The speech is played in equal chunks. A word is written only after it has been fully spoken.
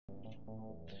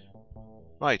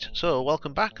Right, so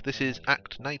welcome back. This is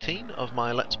Act 19 of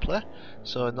my Let's Play.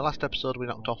 So in the last episode we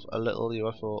knocked off a little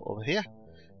UFO over here,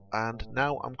 and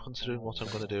now I'm considering what I'm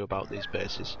going to do about these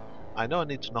bases. I know I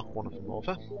need to knock one of them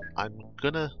over. I'm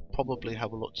going to probably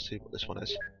have a look to see what this one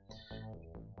is.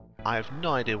 I have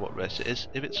no idea what race it is.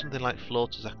 If it's something like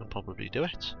floaters, I can probably do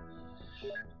it.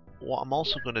 What I'm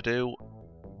also going to do,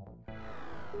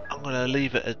 I'm going to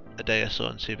leave it a day or so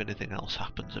and see if anything else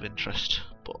happens of interest,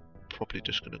 but probably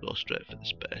just going to go straight for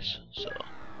this base. So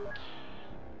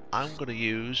I'm going to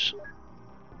use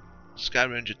Sky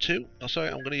Ranger 2, oh sorry,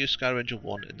 I'm going to use Sky Ranger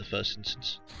 1 in the first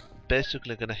instance.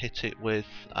 Basically going to hit it with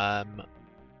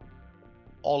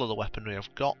all of the weaponry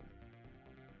I've got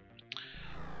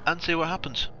and see what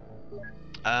happens.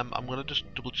 I'm going to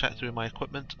just double check through my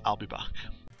equipment, I'll be back.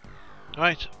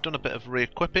 Right, I've done a bit of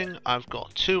re-equipping. I've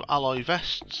got 2 alloy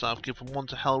vests. I've given one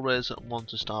to Hellraiser and one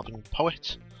to Starving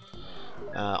Poet.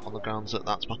 On the grounds that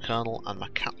that's my colonel and my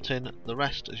captain. The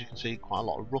rest, as you can see, quite a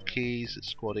lot of rookies,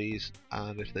 squaddies,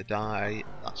 and if they die,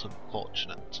 that's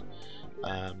unfortunate.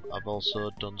 I've also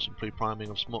done some pre-priming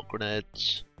of smoke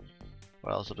grenades.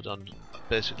 What else have I done? I've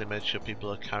basically made sure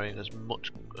people are carrying as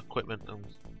much equipment and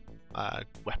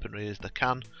weaponry as they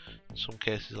can. In some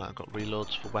cases, like I've got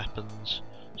reloads for weapons.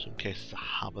 Some cases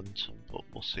I haven't, but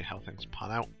we'll see how things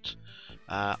pan out.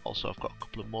 Also, I've got a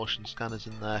couple of motion scanners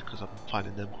in there because I've been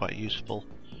finding them quite useful.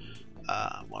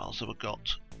 What else have I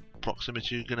got?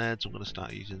 Proximity grenades. I'm going to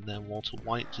start using them. Walter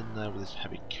White's in there with his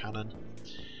heavy cannon.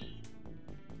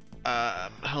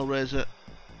 Hellraiser.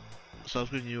 So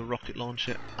I've given you a rocket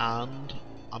launcher, and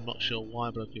I'm not sure why,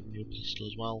 but I've given you a pistol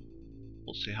as well.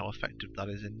 We'll see how effective that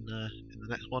is in the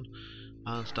next one.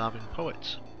 And Starving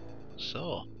Poet.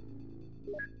 So,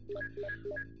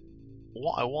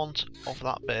 what I want of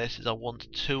that base is I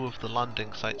want 2 of the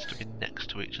landing sites to be next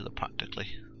to each other practically.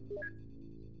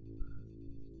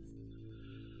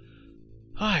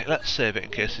 Alright, let's save it in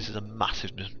case this is a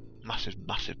massive mistake.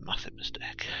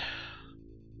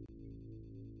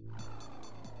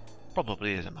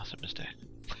 Probably is a massive mistake.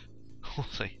 We'll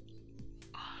see.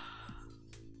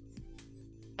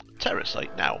 Terror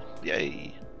site now,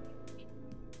 yay!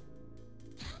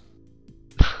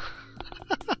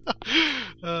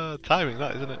 Timing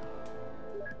that, isn't it?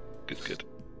 Good.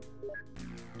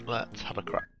 Let's have a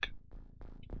crack.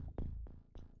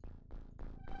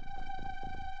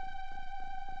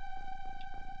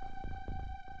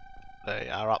 They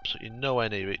are absolutely nowhere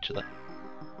near each other.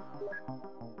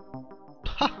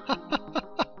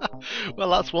 Well,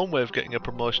 that's one way of getting a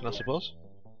promotion, I suppose.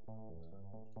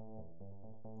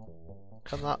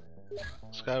 Can that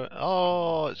Sky?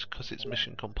 Oh, it's because it's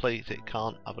mission complete. It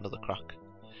can't have another crack.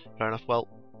 Fair enough. Well,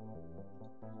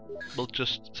 we'll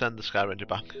just send the Sky Ranger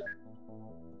back.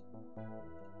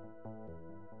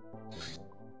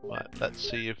 Right, let's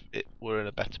see if we're in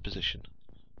a better position.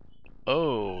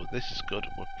 Oh, this is good.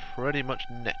 We're pretty much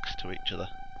next to each other.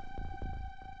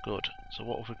 Good. So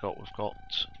what have we got? We've got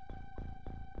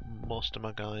most of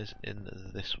my guys in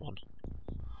this one.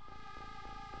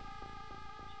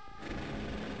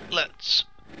 Let's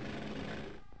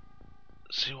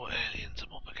see what aliens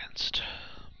I'm up against.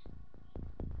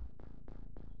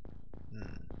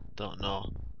 Don't know.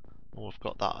 Oh, we've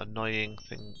got that annoying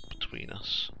thing between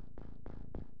us.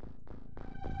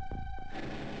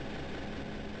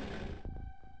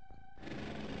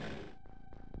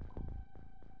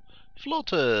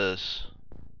 Floaters!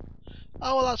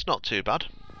 Oh, well, that's not too bad.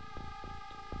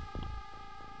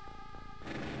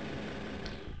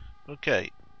 Okay.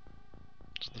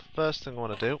 So the first thing I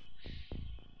want to do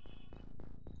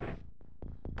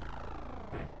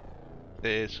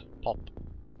is pop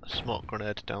a smoke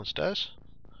grenade downstairs,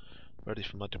 ready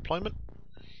for my deployment.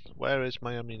 Where is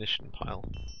my ammunition pile?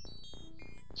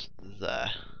 It's there.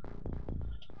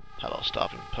 Hello,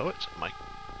 Starving Poet, my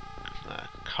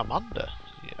commander.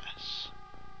 Yes.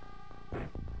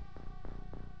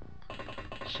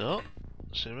 So,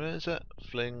 Razor,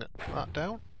 fling that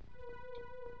down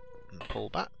and pull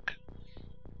back.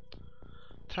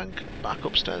 Tank, back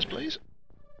upstairs, please.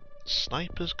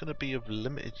 Sniper's going to be of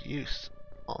limited use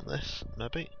on this,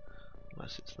 maybe.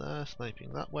 Unless it's there,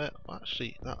 sniping that way.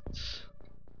 Actually, that's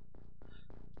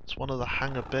one of the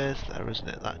hangar bays there, isn't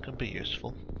it? That can be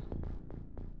useful.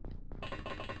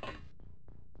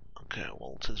 Okay,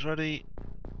 Walter's ready.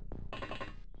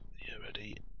 You're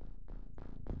ready.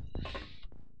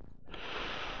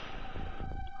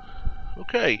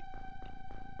 Okay.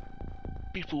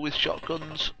 People with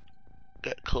shotguns,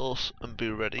 get close and be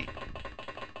ready.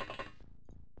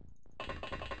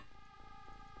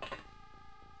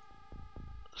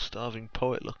 Starving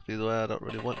Poet, look the other way. I don't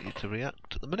really want you to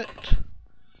react at the minute.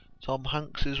 Tom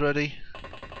Hanks is ready.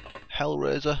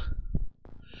 Hellraiser.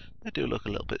 They do look a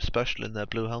little bit special in their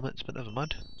blue helmets, but never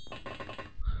mind.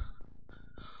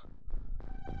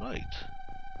 Right.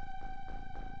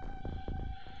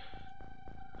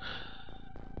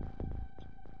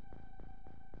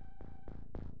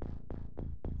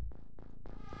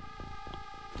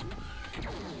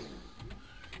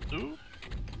 Ooh.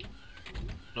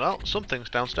 Well, something's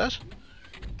downstairs.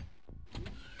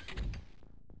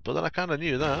 But then I kinda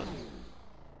knew that.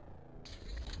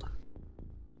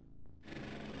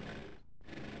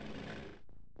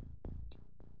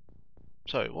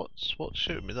 Sorry, what's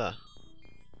shooting me there?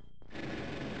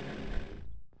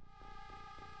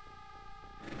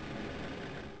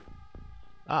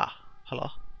 Ah, hello.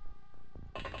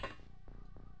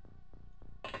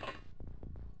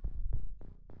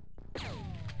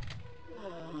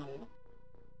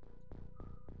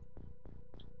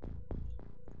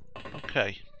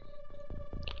 Okay.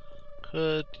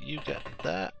 Could you get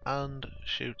there and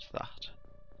shoot that?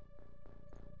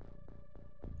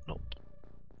 Nope.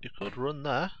 You could run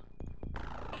there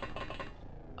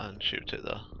and shoot it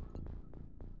there.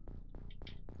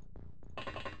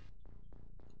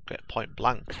 Get point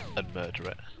blank and murder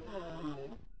it.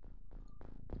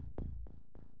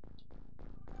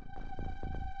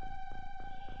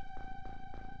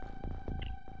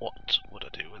 What would I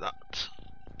do with that?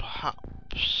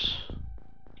 Perhaps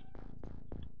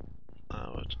I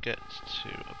would get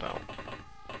to about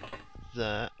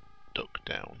there, duck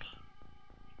down.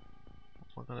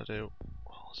 What am I gonna do?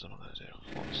 What am I gonna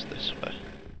do? What's this way?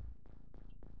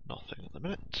 Nothing at the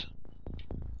minute.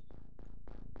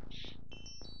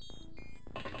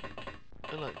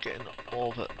 I like getting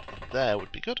over there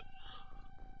would be good.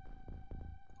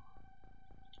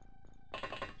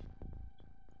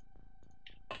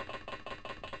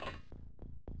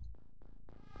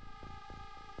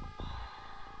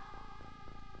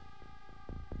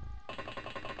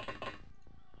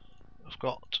 I've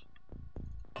got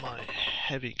my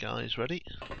heavy guys ready.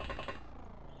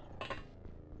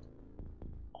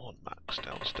 On Max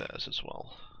downstairs as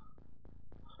well.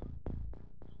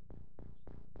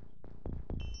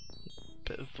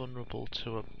 Bit vulnerable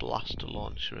to a blaster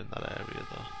launcher in that area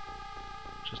though,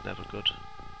 which is never good.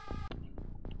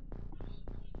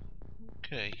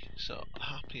 Okay, so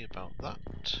happy about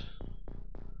that.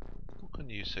 What can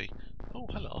you see? Oh,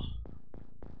 hello.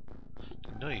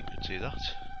 Didn't know you could see that.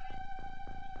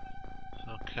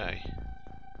 Okay.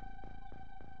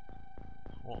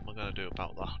 What am I going to do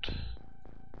about that?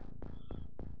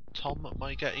 Tom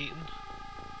might get eaten.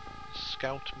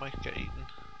 Scout might get eaten.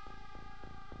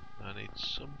 I need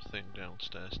something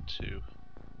downstairs too.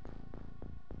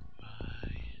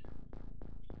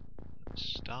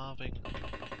 Starving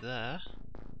there.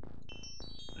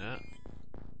 Yeah.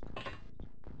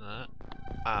 There.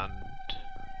 And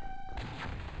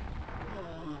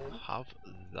have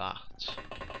that.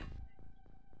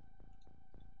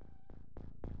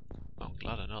 I'm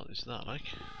glad I noticed that, like.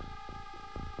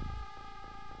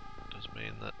 Does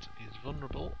mean that he's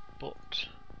vulnerable, but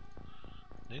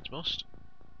needs must.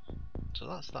 So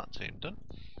that's that team done.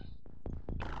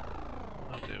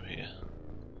 What do I do here?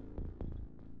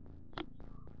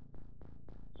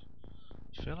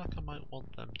 I feel like I might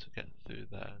want them to get through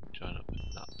there and join up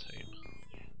with that team.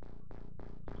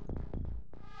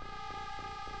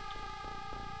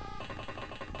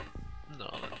 No,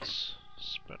 let's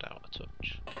spread out a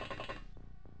touch.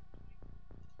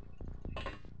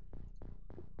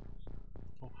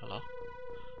 Oh, hello.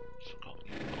 Forgot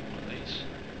you've got one of these.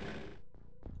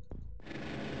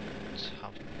 Let's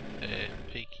have a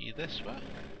peeky this way.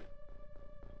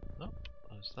 Nope,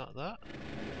 there's that there.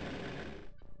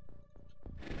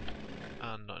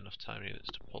 And not enough time units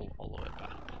to pull all the way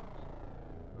back.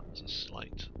 That was a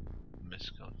slight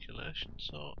miscalculation,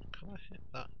 so can I hit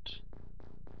that?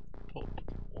 Put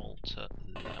Walter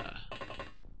there.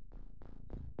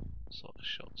 What sort of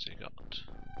shots he got?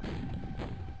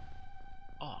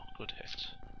 Oh, good hit.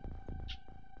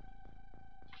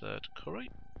 Third curry.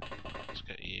 Let's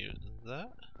get you there.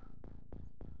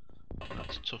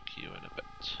 Let's tuck you in a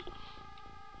bit.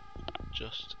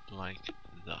 Just like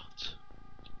that.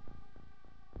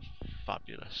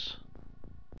 Fabulous.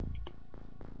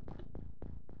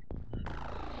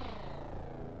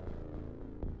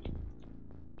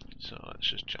 So let's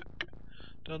just check.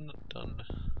 Done, done,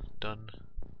 done,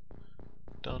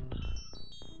 done.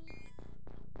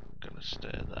 Gonna stay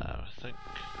there, I think.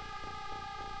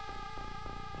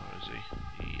 Or is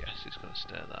he? Yes, he's gonna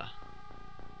stay there.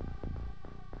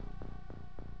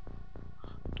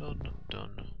 Done,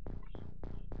 done.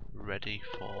 Ready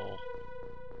for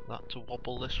that to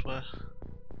wobble this way.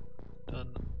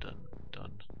 Done, done,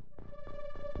 done.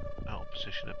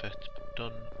 position a bit.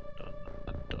 Done, done,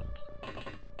 and done.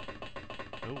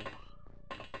 Oh.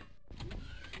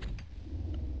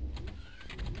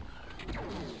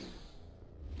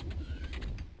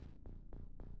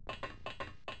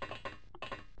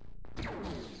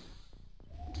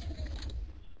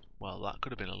 Well, that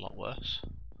could have been a lot worse.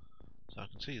 So I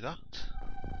can see that.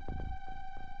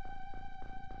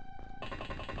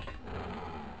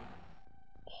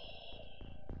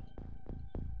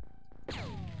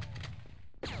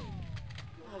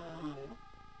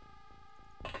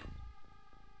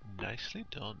 Nicely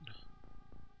done.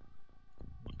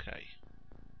 Okay.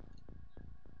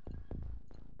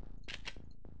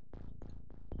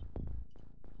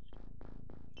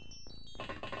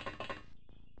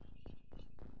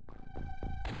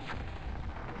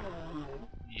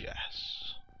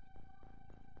 Yes.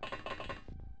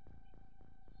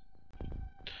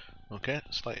 Okay,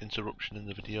 slight interruption in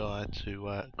the video. I had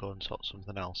to go and sort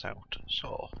something else out.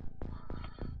 So,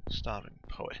 starving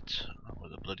poet. That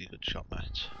was a bloody good shot,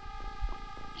 mate.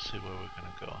 Let's see where we're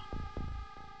gonna go.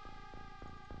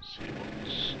 See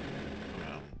what's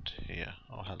around here.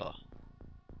 Oh, hello.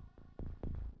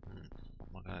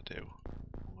 What am I gonna do?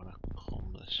 I'm gonna come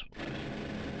this way.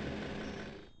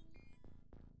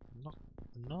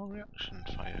 No reaction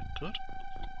fire. Good.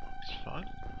 That's fine.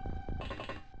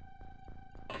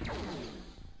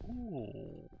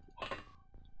 Ooh.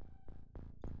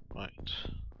 Right.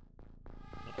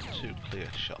 Not 2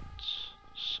 clear shots.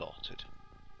 Sorted.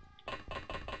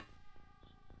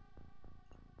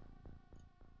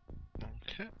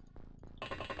 Okay.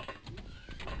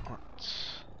 Let's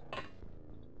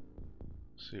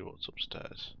see what's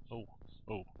upstairs. Oh,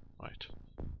 right.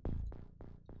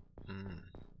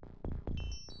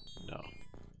 No.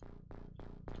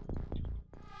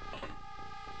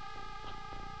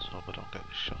 Let's hope I don't get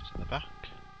shot in the back.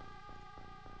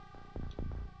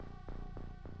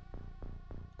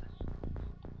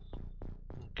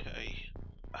 Okay.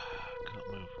 Can't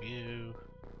move you.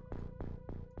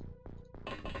 I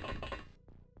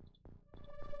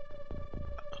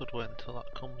could wait until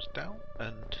that comes down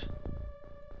and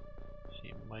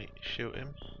you might shoot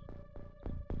him.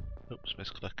 Oops,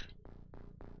 misclick.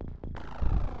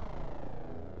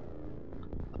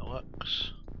 That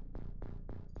works.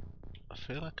 I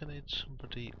feel like I need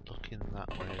somebody looking that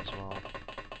way as well.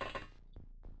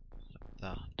 Like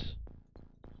that.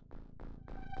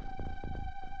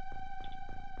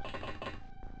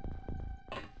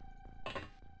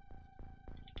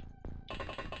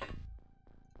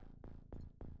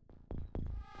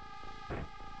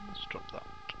 Let's drop that.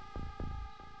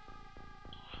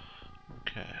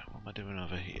 Okay, what am I doing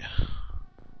over here?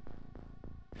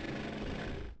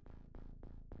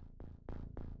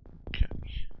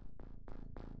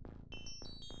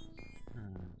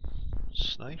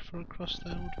 Sniper across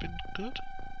there would have been good.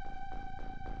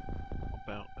 What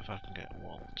about if I can get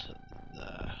Walter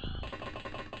there?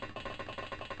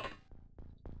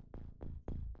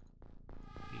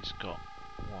 He's got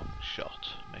 1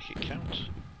 shot. Make it count.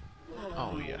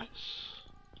 Oh yes.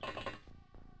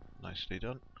 Nicely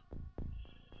done.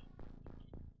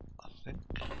 I think.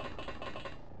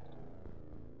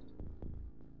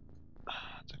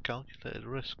 It's a calculated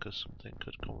risk because something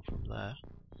could come from there.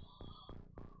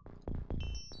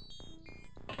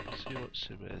 See what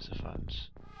Sibeza finds.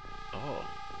 Oh!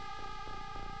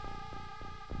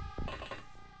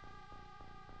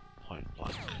 Point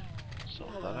blank.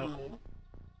 Sort that out.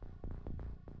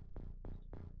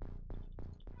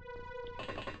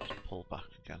 Let's pull back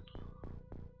again.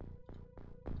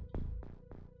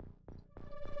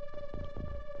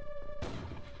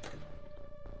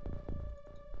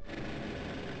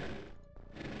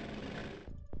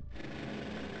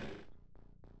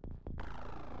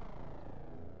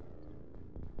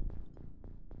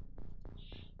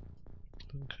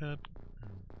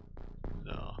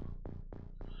 No.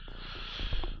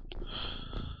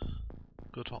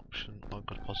 Good option, or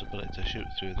good possibility to shoot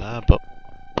through there, but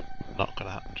not gonna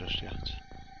happen just yet.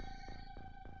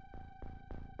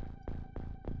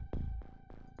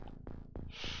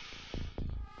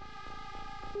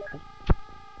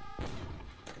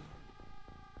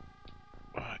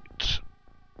 Right.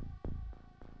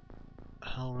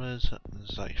 Hellraiser and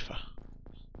Zypher.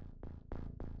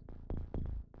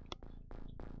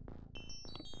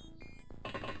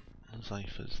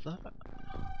 Zypher's that.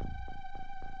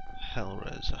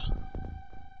 Hellraiser.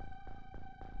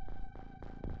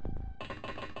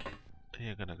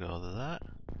 You're gonna go to that.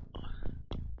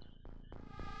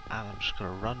 And I'm just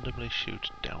gonna randomly shoot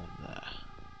down there.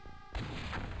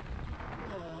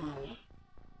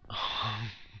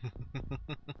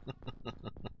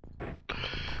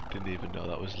 Didn't even know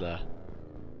that was there.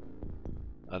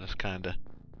 I just kinda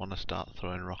want to start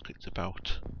throwing rockets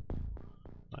about.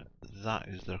 Right, that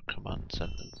is their command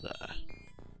centre there.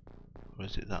 Or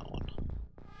is it that one?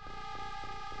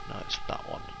 No, it's that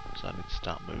one. So I need to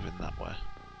start moving that way.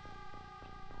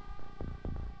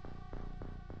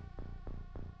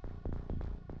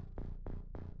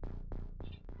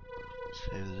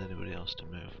 See if there's anybody else to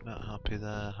move. Not happy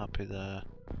there, happy there,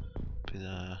 happy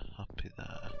there, happy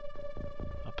there,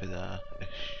 happy there,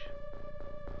 ish.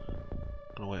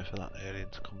 Gonna wait for that alien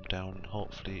to come down and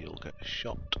hopefully he'll get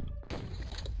shot.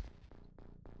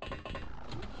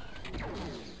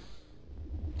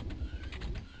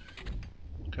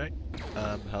 Okay.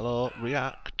 Hello,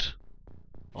 react.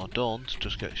 Or don't,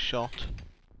 just get shot.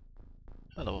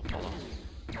 Hello, Apollo.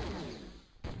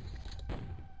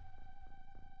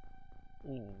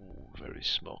 Ooh, very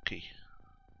smoky.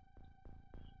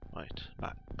 Right,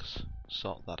 Max,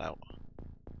 sort that out.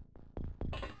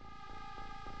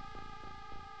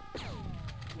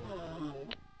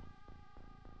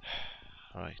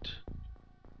 Right.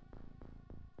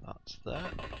 That's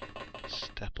there.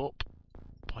 Step up.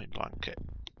 Point blank it.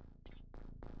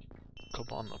 Come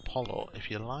on, Apollo, if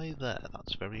you lie there,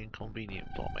 that's very inconvenient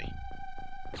for me.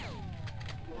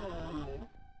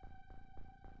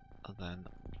 And then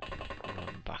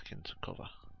run back into cover.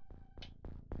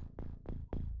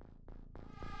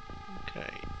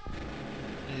 Okay.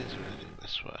 Is there anything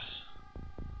this way?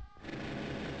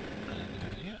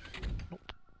 Anything in here?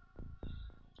 Nope.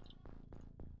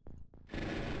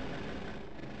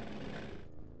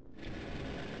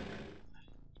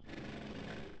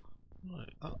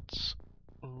 Right, that's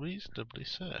reasonably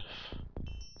safe.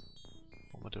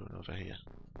 What am I doing over here?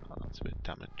 Oh, that's a bit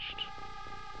damaged.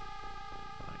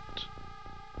 Right.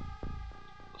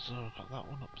 So I've got that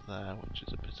one up there, which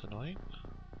is a bit annoying.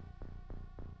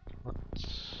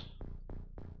 Let's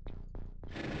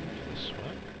move this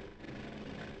way.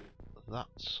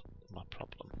 That's my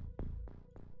problem.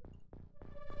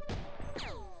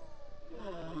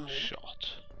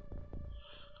 Shot.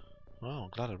 Well, I'm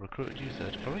glad I recruited you,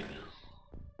 third curry.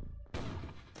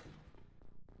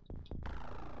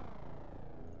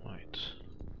 Right.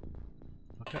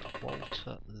 I'll get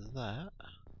Walter there.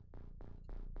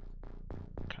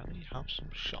 Can he have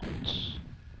some shots?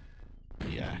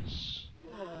 Yes.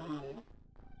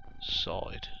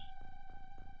 Sorted.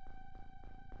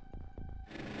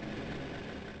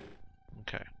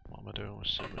 Okay, what am I doing with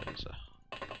Simulator?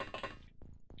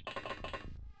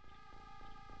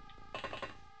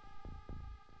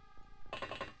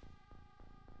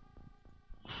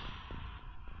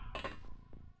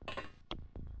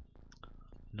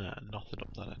 Nah, nothing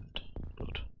up that end.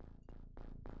 Good.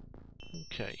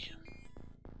 Okay.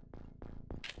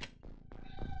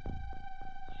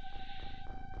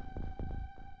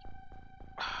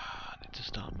 I need to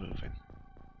start moving.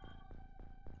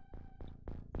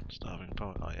 Starving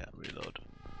power. Oh yeah, reload.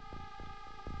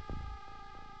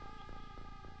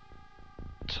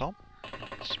 Tom,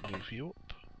 let's move you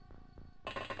up.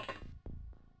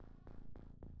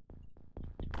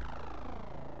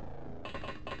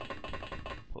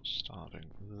 Put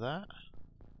starving there.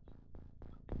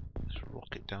 Let's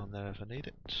rocket down there if I need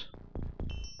it.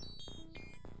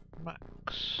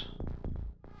 Max.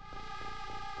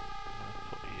 I'll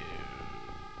put you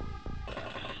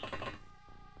there.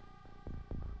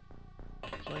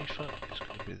 Cypher is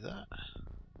going to be there.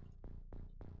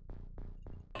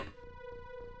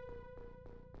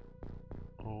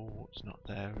 Oh, it's not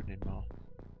there anymore.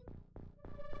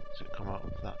 Does it come out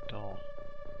of that door?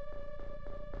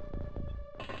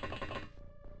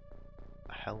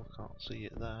 Hell, can't see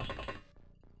it there.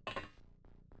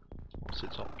 What's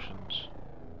its options?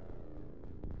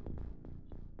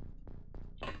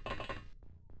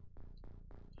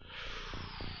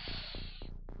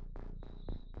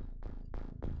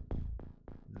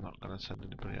 I'm not going to send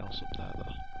anybody else up there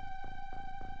though.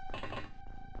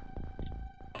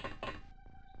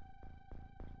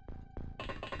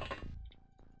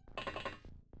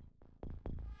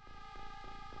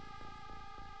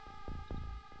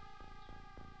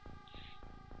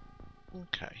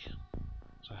 Okay,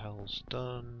 so Hell's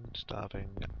done,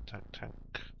 Starving,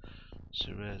 Tank,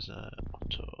 Cereza,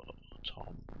 Otto,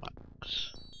 Tom,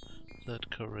 Max, Third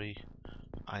Curry,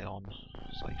 Ion,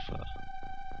 Cypher,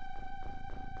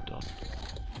 done.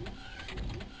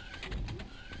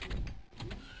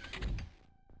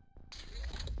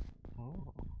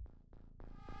 Oh.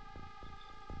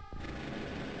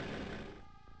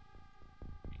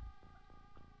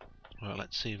 Well,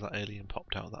 let's see if that alien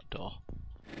popped out of that door.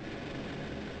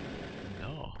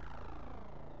 No.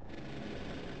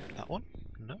 That one?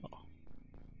 No.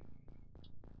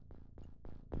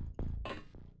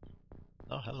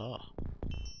 Oh, hello.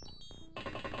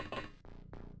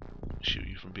 shoot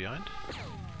you from behind.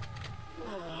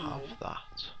 Have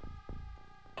that.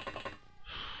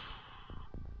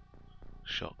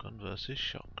 Shotgun versus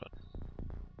shotgun.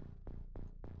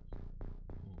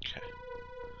 Okay.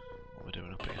 What are we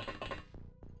doing up here?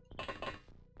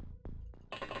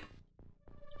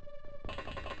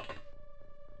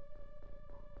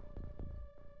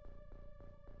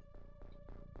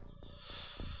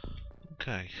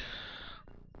 Okay.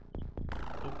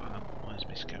 Oh, hang on. Where's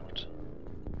my scout?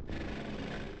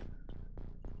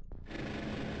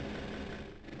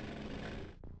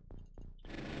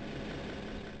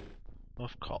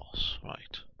 Of course,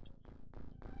 right.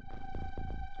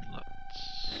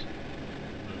 Let's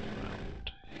move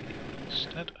around here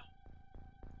instead.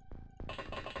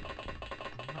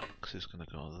 Max is going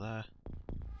to go there.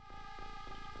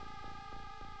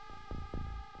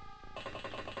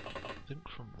 I think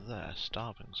from there,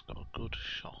 Starving's got a good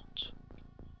shot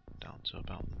down to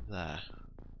about there.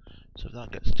 So if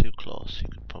that gets too close, he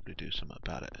could probably do something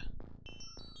about it.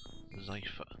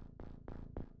 Zypher.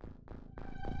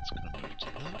 It's going to move to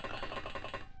there.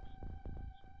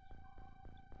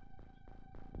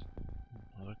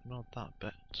 I've ignored that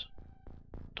bit.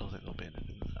 Don't think there'll be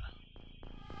anything there.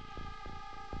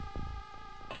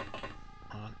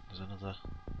 And there's another.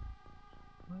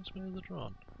 Where's my other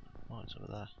drone? Oh, it's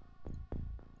over there.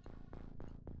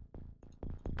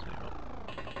 Tell you what,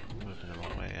 I'm moving the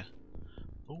wrong way here.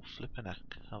 Oh, flippin'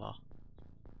 heck. Hello.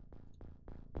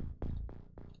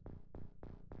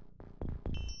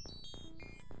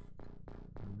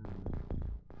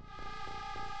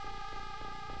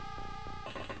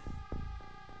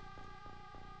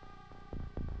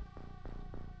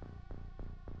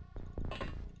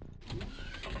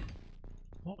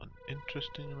 What an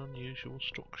interesting and unusual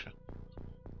structure.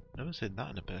 Never seen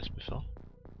that in a base before.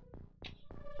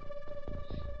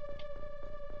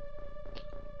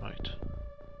 Right.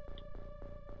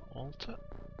 Alter,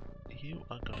 you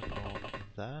are going to go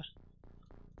there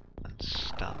and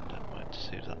stand and wait to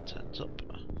see if that turns up.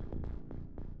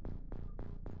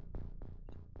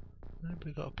 Maybe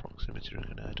we got a proximity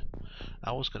grenade.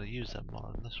 I was going to use them more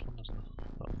than this one, isn't I?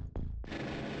 But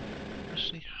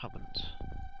actually haven't.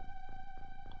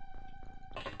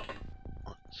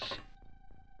 Let's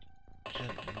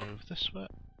gently move this way.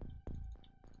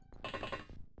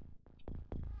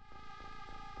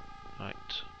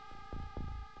 Right.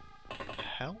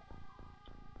 Hell?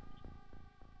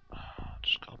 I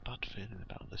just got a bad feeling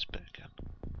about this bit again.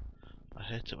 I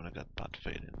hate it when I get bad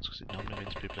feelings because it normally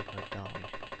means people are going to die.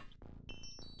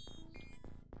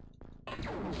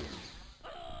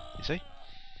 You see?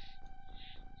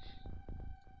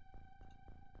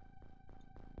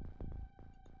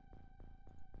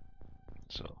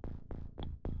 So,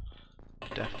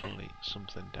 definitely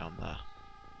something down there.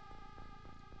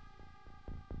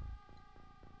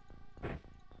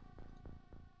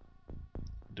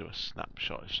 Do a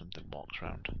snapshot if something walks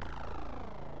around.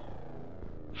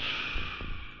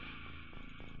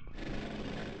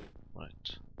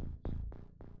 Right.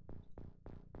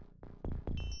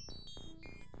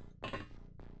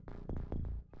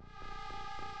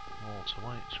 Water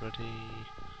White's ready.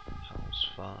 Hell's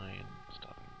fine.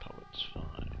 Starving Poet's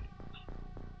fine.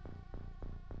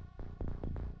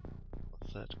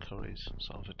 Third Curry's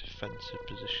sort of a defensive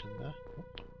position there.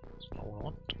 Oop, that's not what I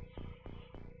want.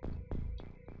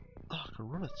 Oh, I can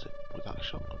run at it with that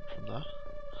shotgun from there.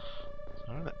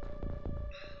 Alright.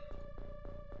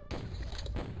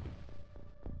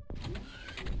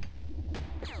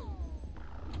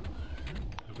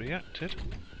 Reacted.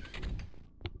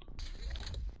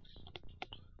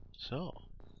 So.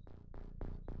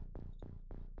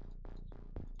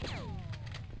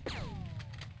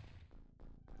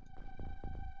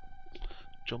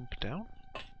 Jump down.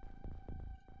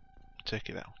 Take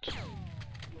it out.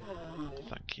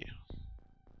 Thank you.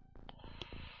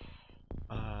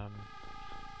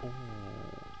 Ooh,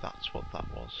 that's what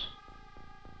that was.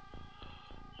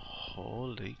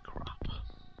 Holy crap.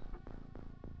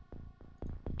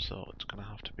 So it's gonna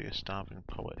have to be a Starving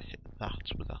Poet hit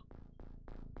that with a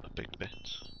big bit.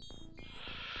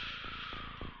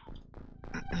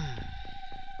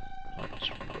 Let's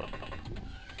run.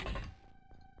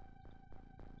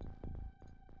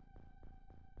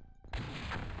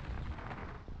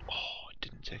 Oh, it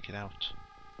didn't take it out.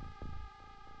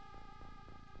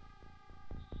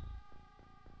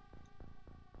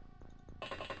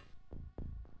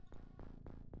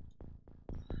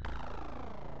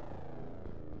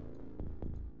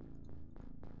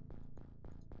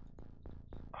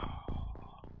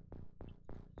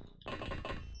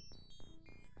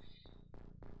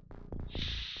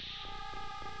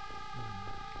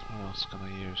 What else can I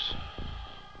use?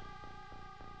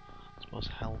 suppose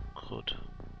Hell could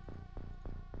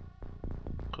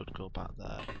go back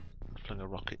there and fling a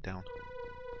rocket down.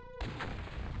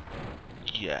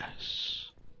 Yes!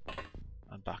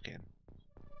 And back in.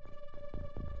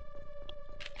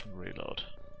 And reload.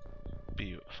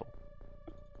 Beautiful.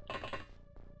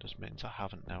 Just means I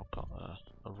haven't now got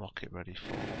a rocket ready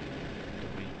for the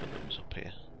Reaper that was up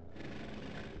here.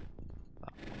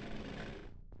 That one.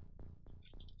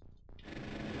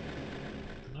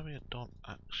 Maybe I don't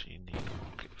actually need a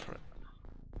rocket for it.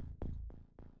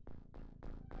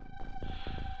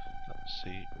 Let's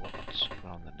see what's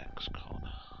around the next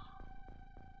corner.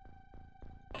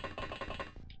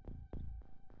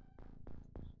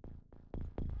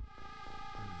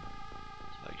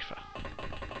 Safer.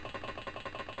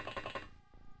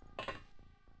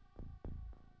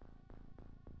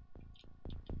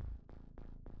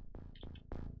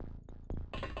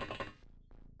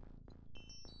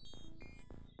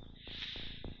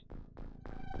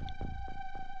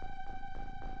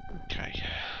 Okay.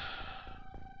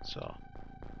 So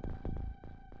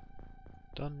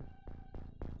done.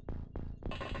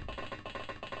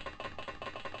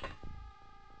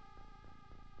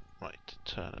 Right,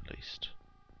 turn at least,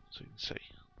 so you can see.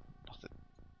 Nothing.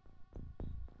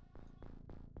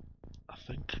 I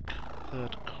think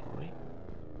third curry.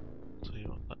 Tell you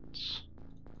what, let's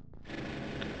get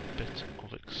a bit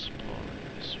of exploring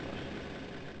this way.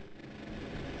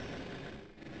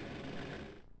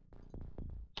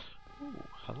 Ooh,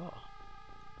 hello.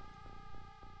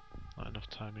 Not enough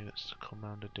time units to come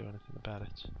round and do anything about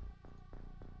it.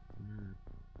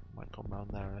 Might come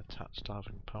round there and attack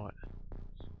Starving Poet.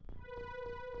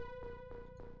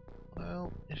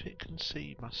 Well, if it can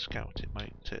see my scout, it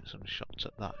might take some shots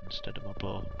at that instead of my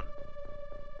bow.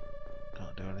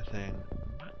 Can't do anything.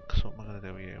 Max, what am I going to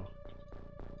do with you?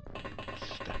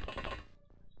 Step up.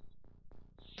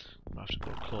 I'm going to have to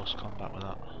go close combat with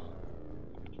that.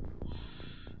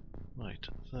 Right,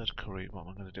 third curry, what am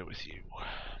I going to do with you?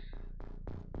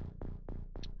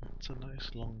 It's a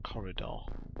nice long corridor.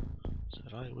 So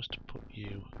if I was to put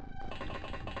you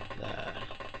there,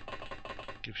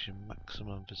 gives you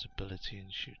maximum visibility in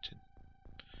shooting.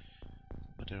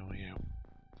 What am I doing with you?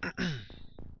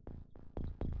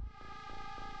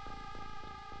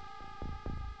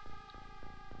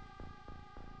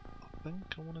 I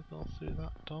think I want to go through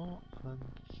that door, and then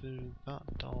through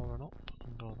that door and up,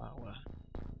 and go that way.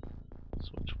 So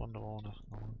which one do I want to?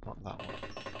 I want that one.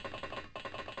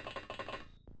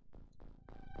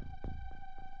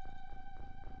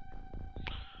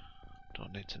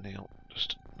 Don't need to kneel,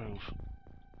 just move.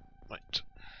 Right.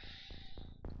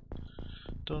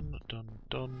 Done, done,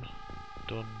 done,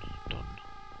 done, done.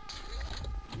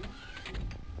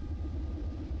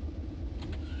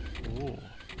 Ooh.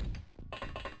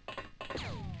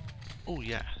 Oh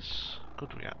yes,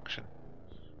 good reaction.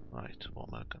 Right, what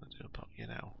am I going to do about you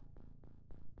now?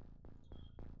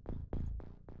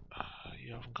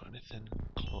 You haven't got anything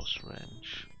close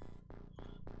range.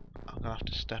 I'm going to have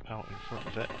to step out in front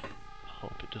of it.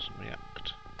 Hope it doesn't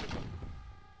react.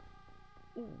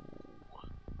 Ooh,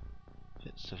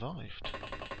 it survived.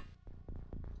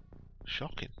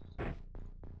 Shocking.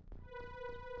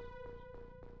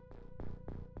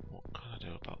 What can I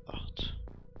do about that?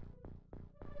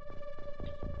 I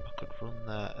could run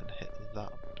there and hit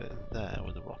that bit there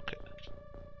with a rocket.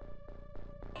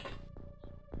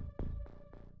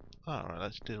 Alright,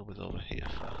 let's deal with over here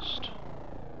first.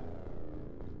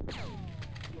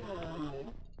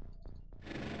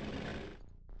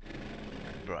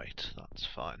 Right, that's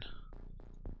fine.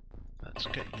 Let's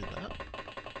get you there.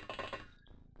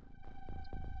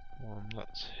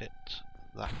 Let's hit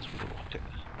that with a rocket.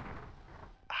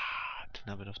 Ah, didn't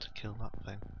have enough to kill that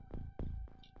thing.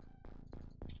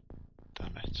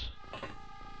 Damn it.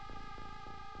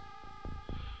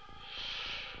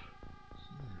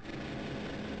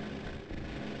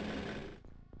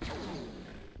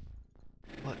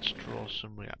 Let's draw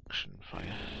some reaction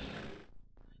fire.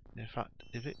 In fact,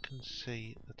 if it can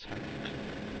see the tank,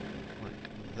 like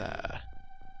there,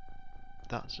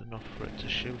 that's enough for it to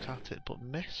shoot at it but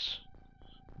miss.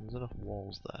 There's enough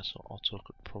walls there, so Otto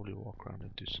could probably walk around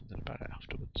and do something about it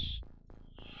afterwards.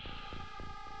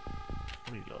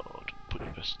 Reload, put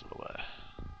your pistol away.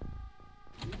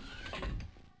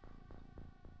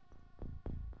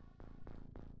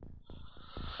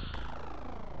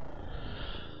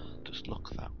 Just look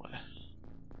that way.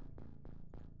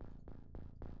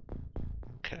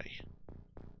 Okay.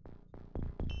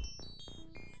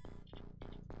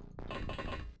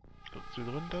 Look through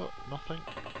the window, nothing.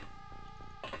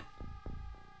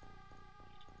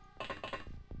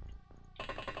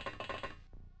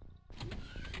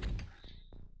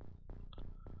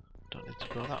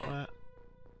 to go that way.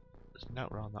 There's a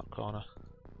note around that corner.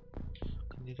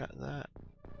 Can you get there?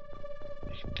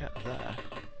 You can get there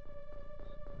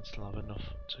and still have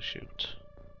enough to shoot.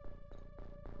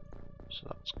 So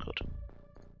that's good.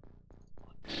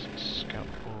 Let's scout.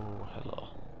 Oh, hello.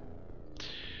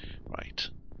 Right.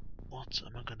 What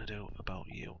am I going to do about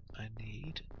you? I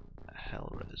need a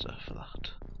Hellraiser for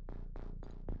that.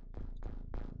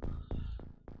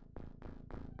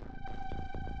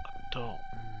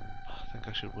 I think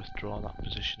I should withdraw that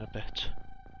position a bit.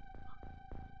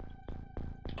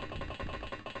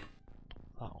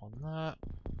 That one there.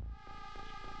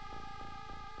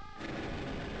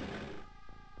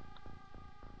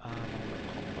 And I'm going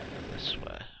to come back this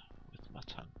way with my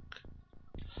tank.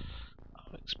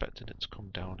 I'm expecting it to come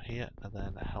down here and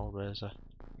then a Hellraiser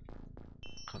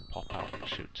can pop out and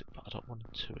shoot it, but I don't want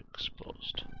it too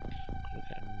exposed. I'm going to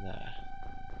get him there.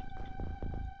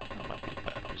 That might be a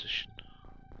better position.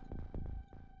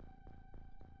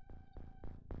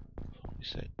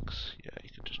 46, yeah, you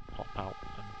can just pop out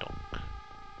and dunk.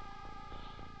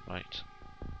 Right.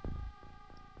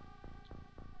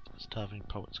 Starving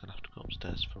Poet's gonna have to go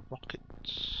upstairs for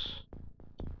rockets.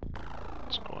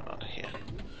 What's going on here?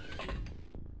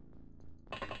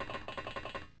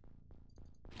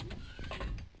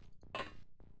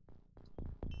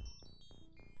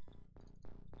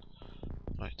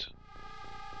 Right.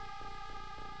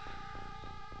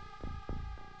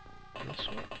 This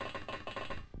way.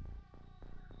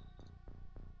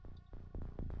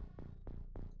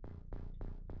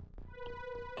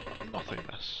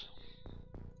 Nothingness.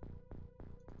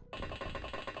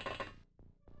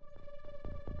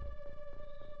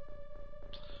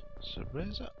 So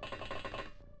where's it?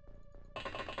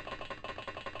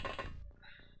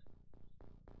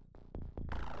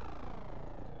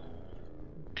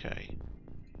 Okay.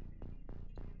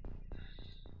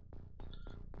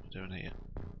 What are we doing here?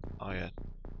 Oh yeah,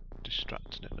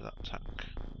 distracting it with that tank.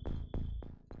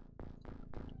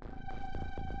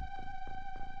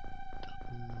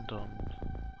 Done.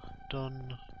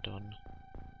 Done, done,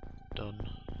 done,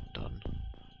 done,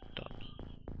 done.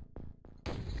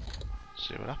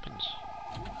 See what happens.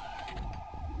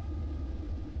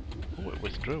 Oh, it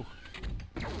withdrew.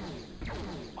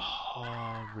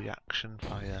 Oh, reaction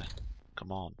fire.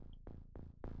 Come on.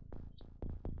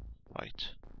 Right.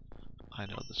 I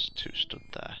know there's two stood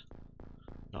there.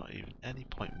 Not even any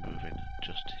point moving,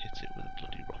 just hit it with a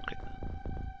bloody rocket.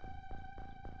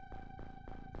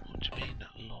 What do you mean,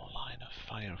 low line of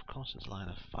fire? Of course it's line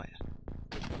of fire.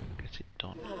 Get it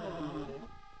done.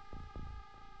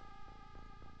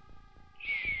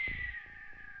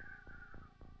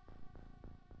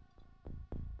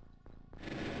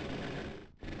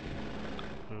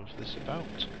 Move this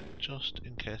about, just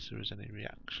in case there is any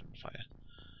reaction fire.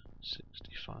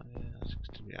 65,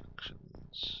 60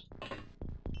 reactions.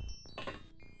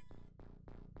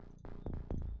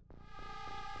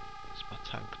 Is my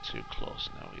tank too close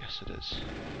now? Yes, it is.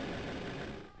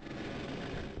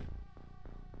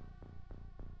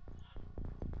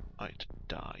 Right,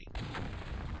 die.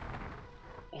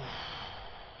 Oof,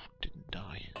 didn't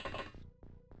die.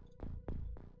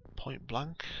 Point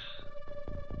blank.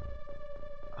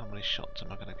 How many shots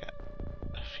am I going to get?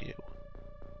 A few.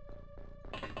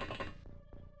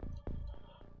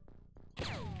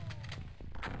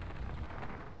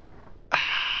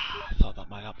 I thought that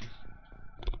might happen.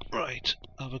 Right,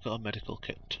 have I got a medical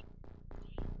kit?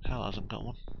 Hal hasn't got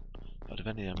one. But have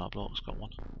any of my blokes got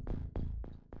one?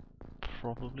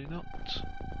 Probably not.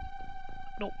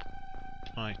 Nope.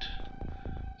 Right.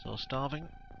 So starving.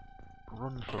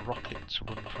 Run for rockets,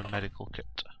 run for medical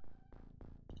kit.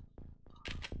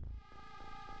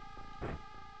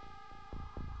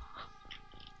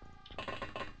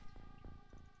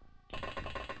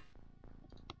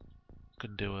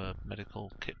 Can do a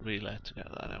medical kit relay to get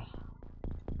there now.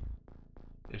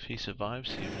 If he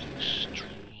survives, he was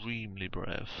extremely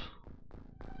brave.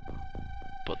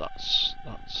 But that's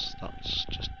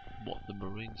just what the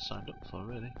Marines signed up for,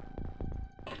 really.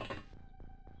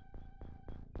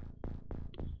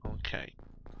 Okay.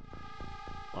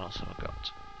 What else have I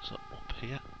got? So up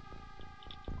here.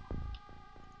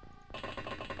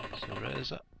 So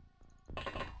razor.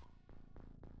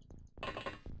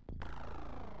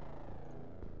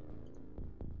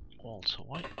 Walter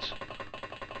White.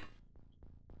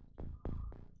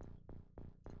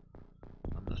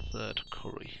 And the third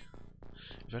curry.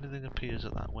 If anything appears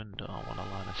at that window, I want a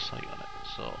line of sight on it,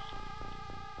 so...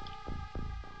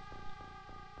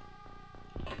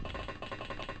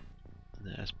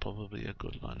 There's probably a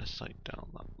good line of sight down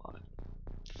that line.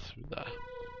 Through there.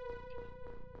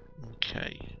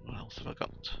 Okay, what else have I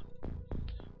got?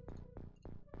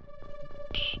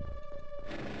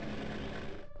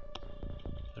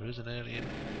 is an alien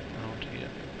around here.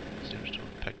 Seems to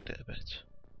have pegged it a bit.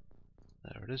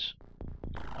 There it is.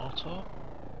 Auto.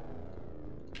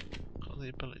 Got the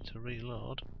ability to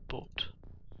reload, but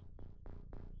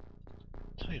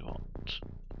tell you what,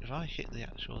 if I hit the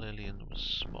actual alien with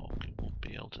smoke, it won't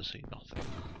be able to see nothing.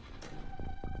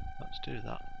 Let's do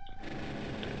that.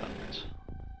 Do that.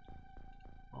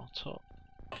 Auto.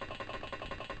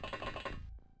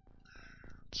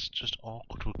 It's just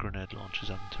awkward with grenade launchers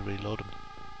having to reload them.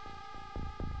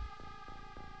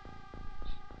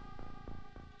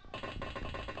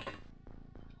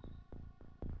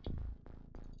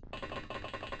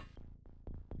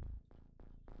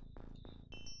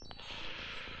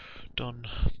 Done,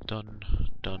 done,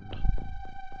 done,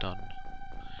 done,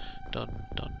 done,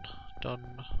 done,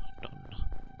 done, done,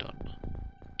 done,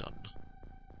 done.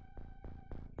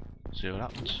 See what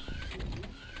happens.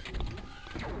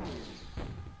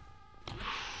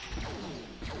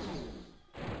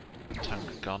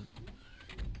 Tank gone.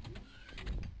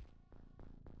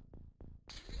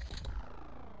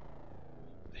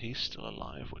 He's still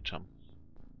alive, which I'm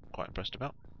quite impressed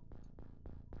about.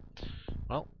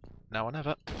 Well, now or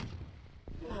never.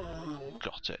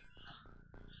 Got it.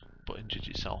 But injured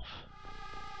yourself.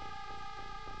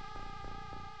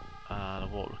 And I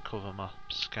won't recover my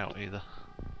scout either.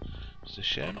 It's a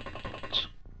shame, but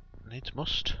needs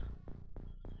must.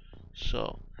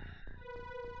 So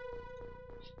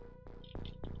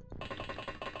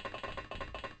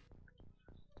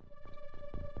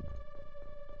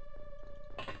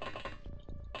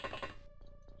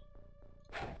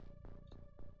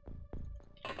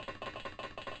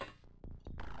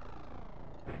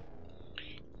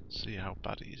see how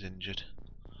bad he's injured.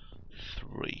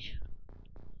 3.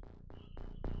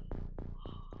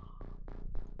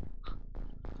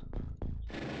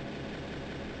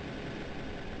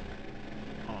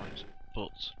 Alright,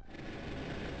 but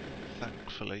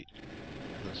thankfully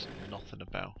there's nothing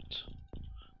about,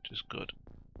 which is good,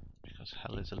 because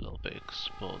hell is a little bit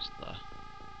exposed there.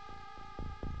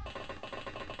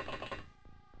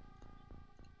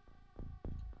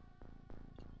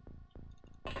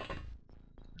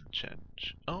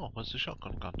 Change. Oh, where's the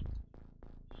shotgun gone?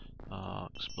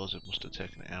 Explosive must have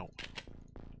taken it out.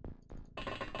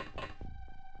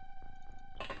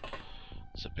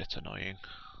 It's a bit annoying.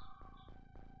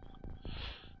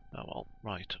 Oh well,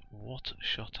 right, what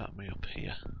shot at me up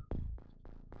here?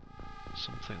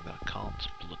 Something that I can't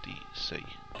bloody see.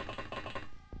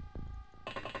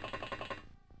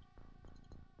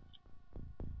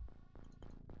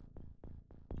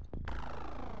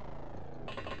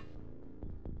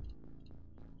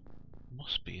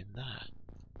 Must be in there.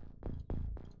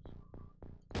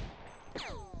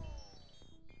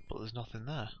 But there's nothing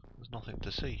there. There's nothing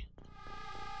to see.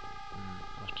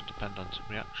 I'll have to depend on some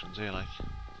reactions here, like.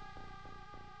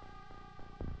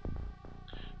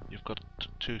 You've got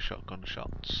 2 shotgun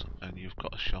shots, and you've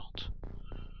got a shot.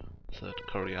 Third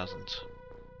Curry hasn't.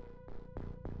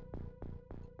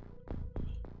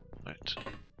 Right.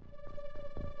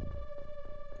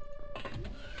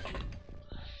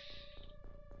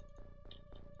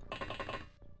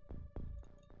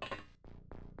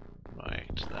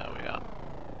 Right, there we are.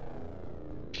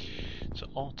 So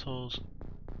Auto's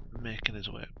making his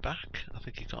way back. I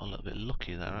think he got a little bit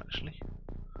lucky there, actually.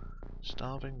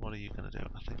 Starving, what are you going to do?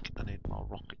 I think I need more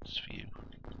rockets for you.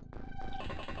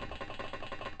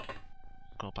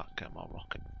 Go back, get more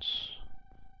rockets.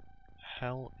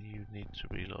 Hell, you need to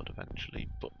reload eventually,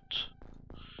 but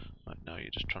right now you're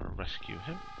just trying to rescue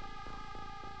him.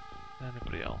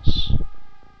 Anybody else?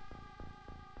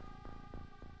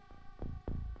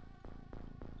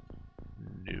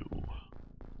 No.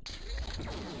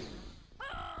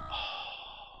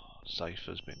 Oh,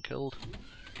 Cypher's been killed.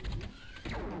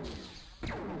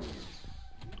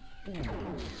 Ooh.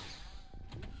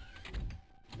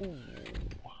 Ooh.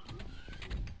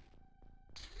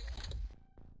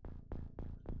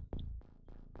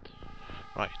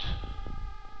 Right.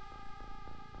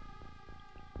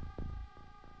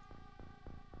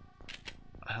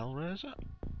 Hellraiser.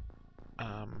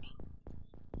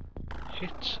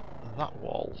 Hit that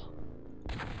wall.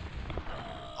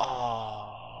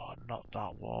 Oh, not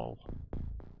that wall.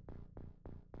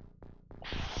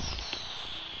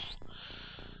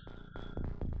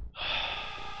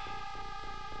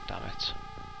 Damn it.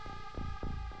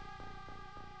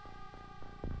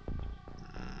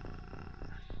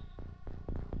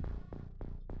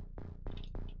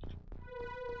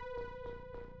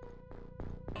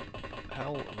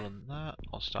 Hell, run that.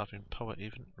 Or Starving Power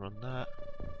even, run that.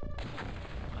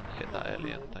 And hit that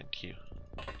alien, thank you.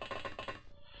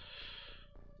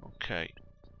 Okay.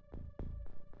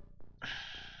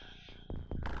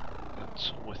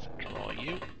 Let's withdraw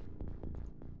you.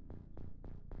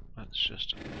 Let's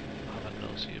just have a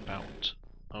nosy about.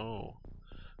 Oh,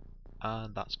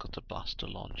 and that's got a blaster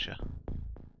launcher.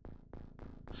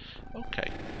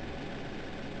 Okay.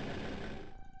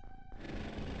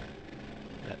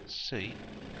 Let's see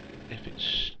if it's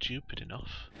stupid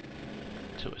enough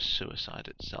to suicide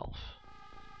itself.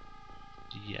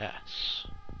 Yes.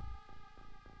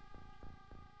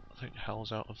 I think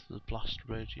hell's out of the blast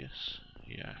radius.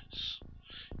 Yes.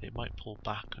 It might pull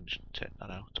back and just take that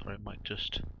out, or it might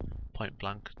just point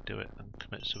blank do it and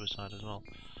commit suicide as well.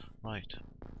 Right.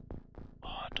 Oh,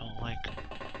 I don't like...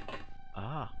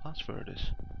 Ah, that's where it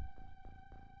is.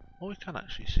 Oh, we can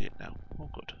actually see it now. Oh,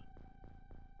 good.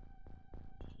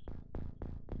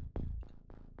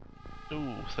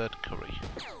 Ooh, third curry.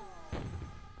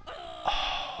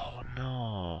 Oh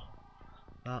no,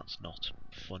 that's not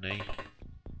funny.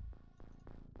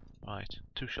 Right,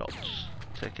 2 shots.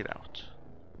 Take it out.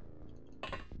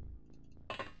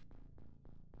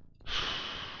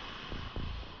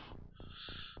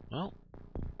 Well,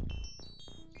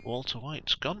 Walter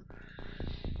White's gone.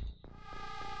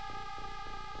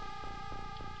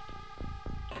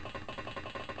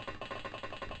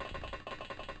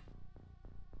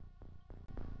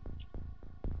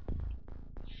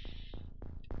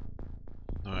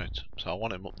 Right, so I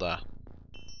want him up there.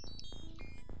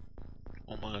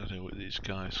 What am I going to do with these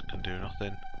guys? Can do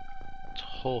nothing. Let's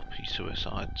hope he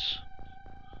suicides.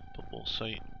 But we'll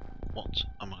see. What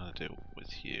am I going to do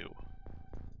with you?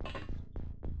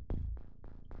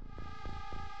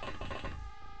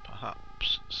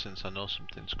 Perhaps, since I know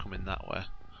something's coming that way,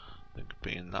 I think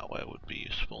being that way would be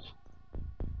useful.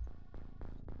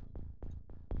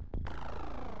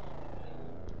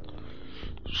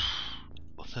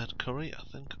 Third curry, I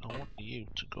think I want you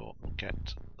to go and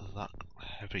get that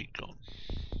heavy gun.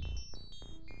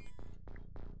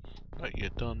 Right, you're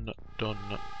done,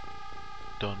 done,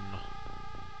 done,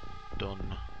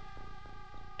 done,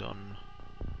 done,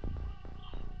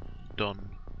 done,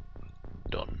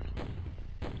 done.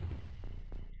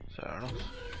 Fair enough.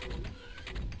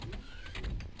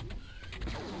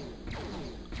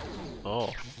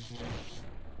 Oh.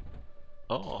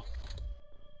 Oh.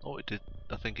 Oh, it did.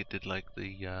 I think it did like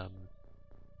the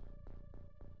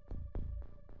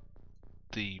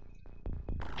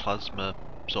plasma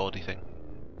swordy thing.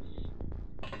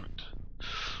 Right.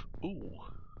 Ooh.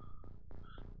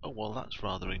 Oh well, that's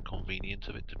rather inconvenient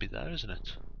of it to be there, isn't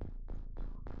it?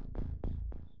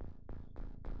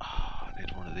 Ah, I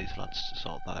need one of these lads to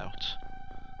sort that out.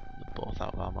 They're both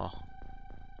out of ammo.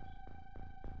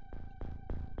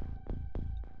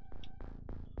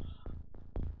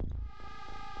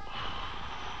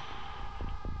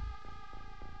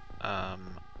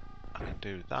 I can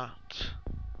do that,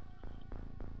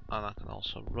 and I can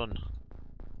also run.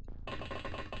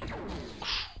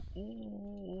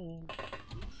 Ooh.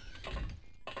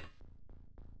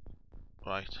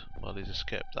 Right, well he's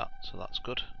escaped that, so that's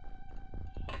good.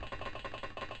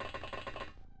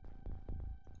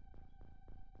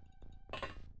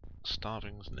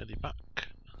 Starving's nearly back.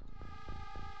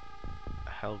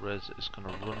 Hellraiser is going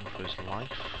to run for his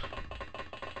life.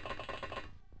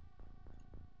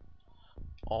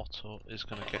 Otto is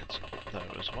going to get up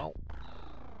there as well.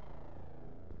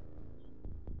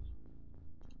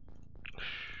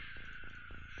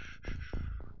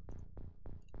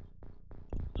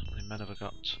 How many men have I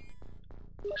got?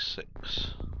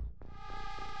 6.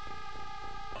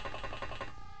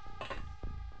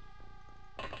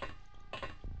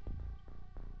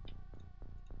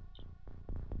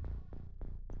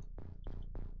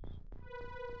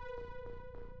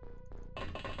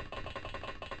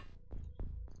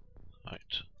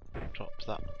 Right, drop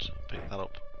that, pick that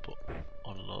up, but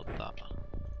unload that,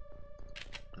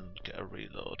 and get a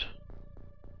reload.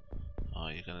 Oh,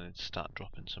 you're going to need to start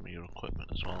dropping some of your equipment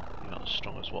as well. You're not as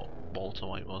strong as what Walter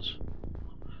White was.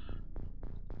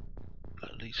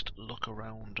 At least look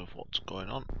around of what's going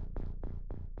on.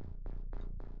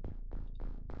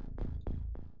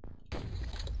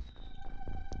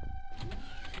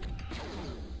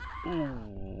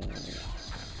 Ooh.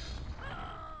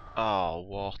 Oh,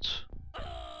 what?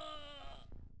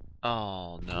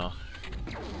 Oh, no.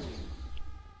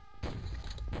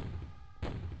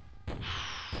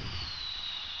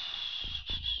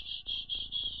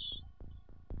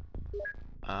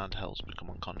 And Hell's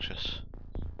become unconscious.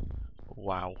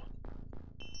 Wow.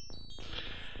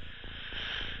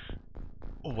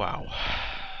 Wow.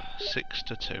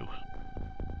 6-2.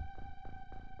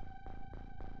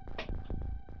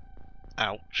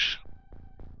 Ouch.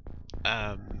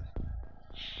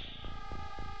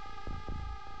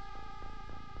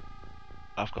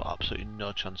 I've got absolutely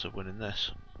no chance of winning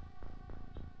this.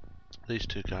 These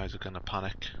two guys are going to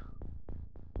panic.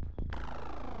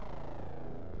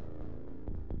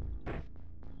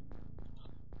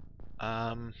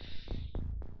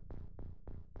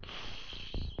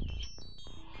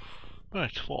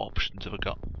 Right, what options have I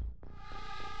got?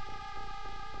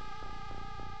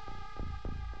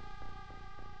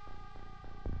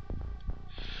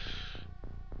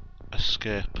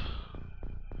 Escape.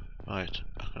 Right,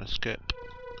 I can escape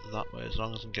that way as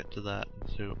long as I can get to there and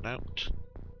through and out.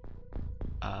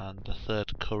 And the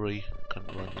third curry can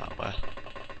run that way.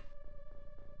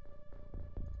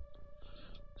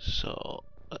 So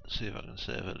let's see if I can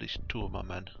save at least 2 of my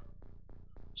men.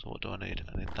 So what do I need?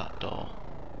 I need that door.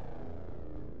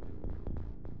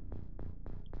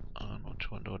 And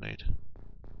which one do I need?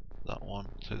 That one,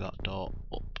 through that door,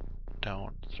 up,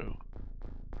 down, through.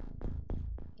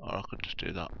 Or I could just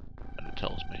do that and it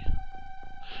tells me.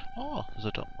 Oh, there's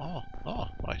a door. Oh,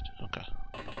 right, okay.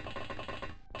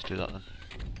 Let's do that then.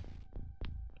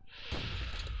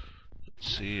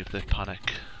 Let's see if they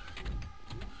panic.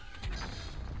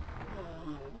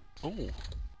 Oh,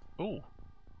 it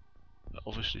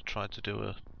obviously tried to do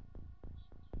a...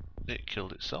 It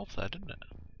killed itself there, didn't it?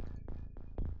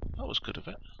 That was good of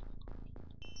it.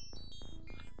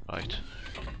 Right.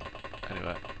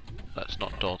 Anyway, let's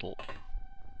not dawdle.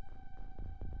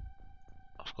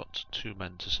 I've got 2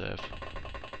 men to save.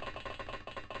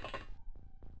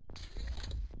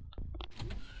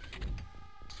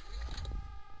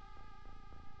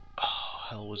 Oh,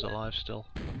 hell was alive still.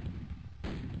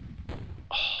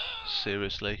 Oh,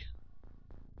 seriously.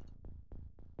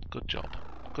 Good job.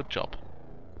 Good job.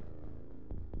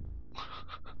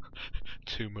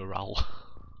 2 morale.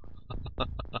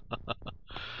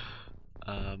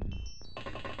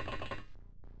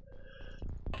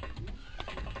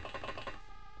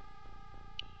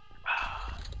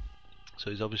 So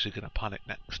he's obviously going to panic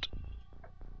next.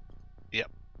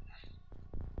 Yep.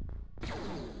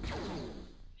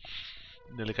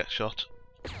 Nearly gets shot.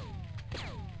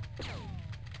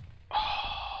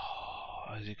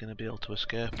 Oh, is he going to be able to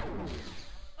escape?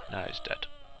 No, he's dead.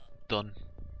 Done.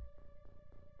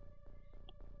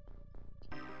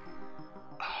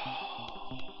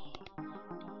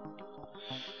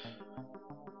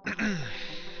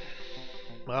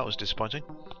 Well, that was disappointing.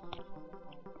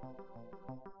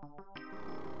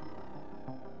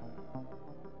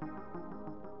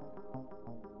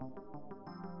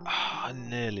 I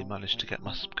nearly managed to get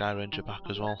my Sky Ranger back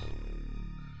as well.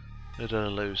 Did I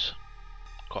lose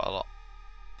quite a lot?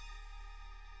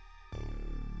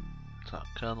 That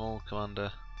Colonel,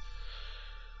 Commander,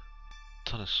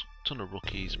 ton of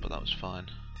rookies, but that was fine.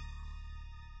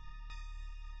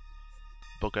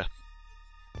 Bugger.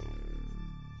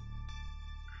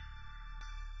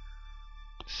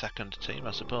 Second team,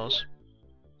 I suppose,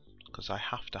 because I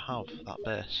have to have that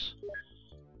base.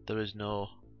 There is no,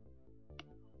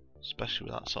 especially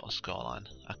with that sort of scoreline.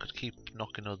 I could keep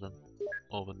knocking them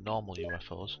over normal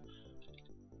UFOs,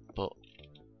 but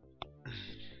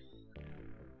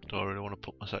do I really want to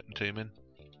put my second team in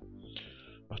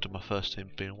after my first team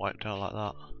being wiped out like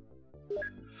that?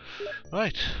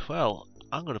 Right, well,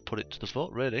 I'm going to put it to the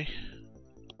vote really.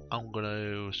 I'm going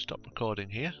to stop recording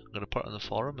here. I'm going to put it on the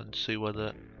forum and see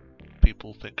whether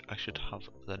people think I should have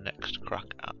the next crack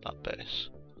at that base.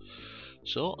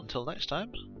 So, until next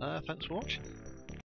time, thanks for watching.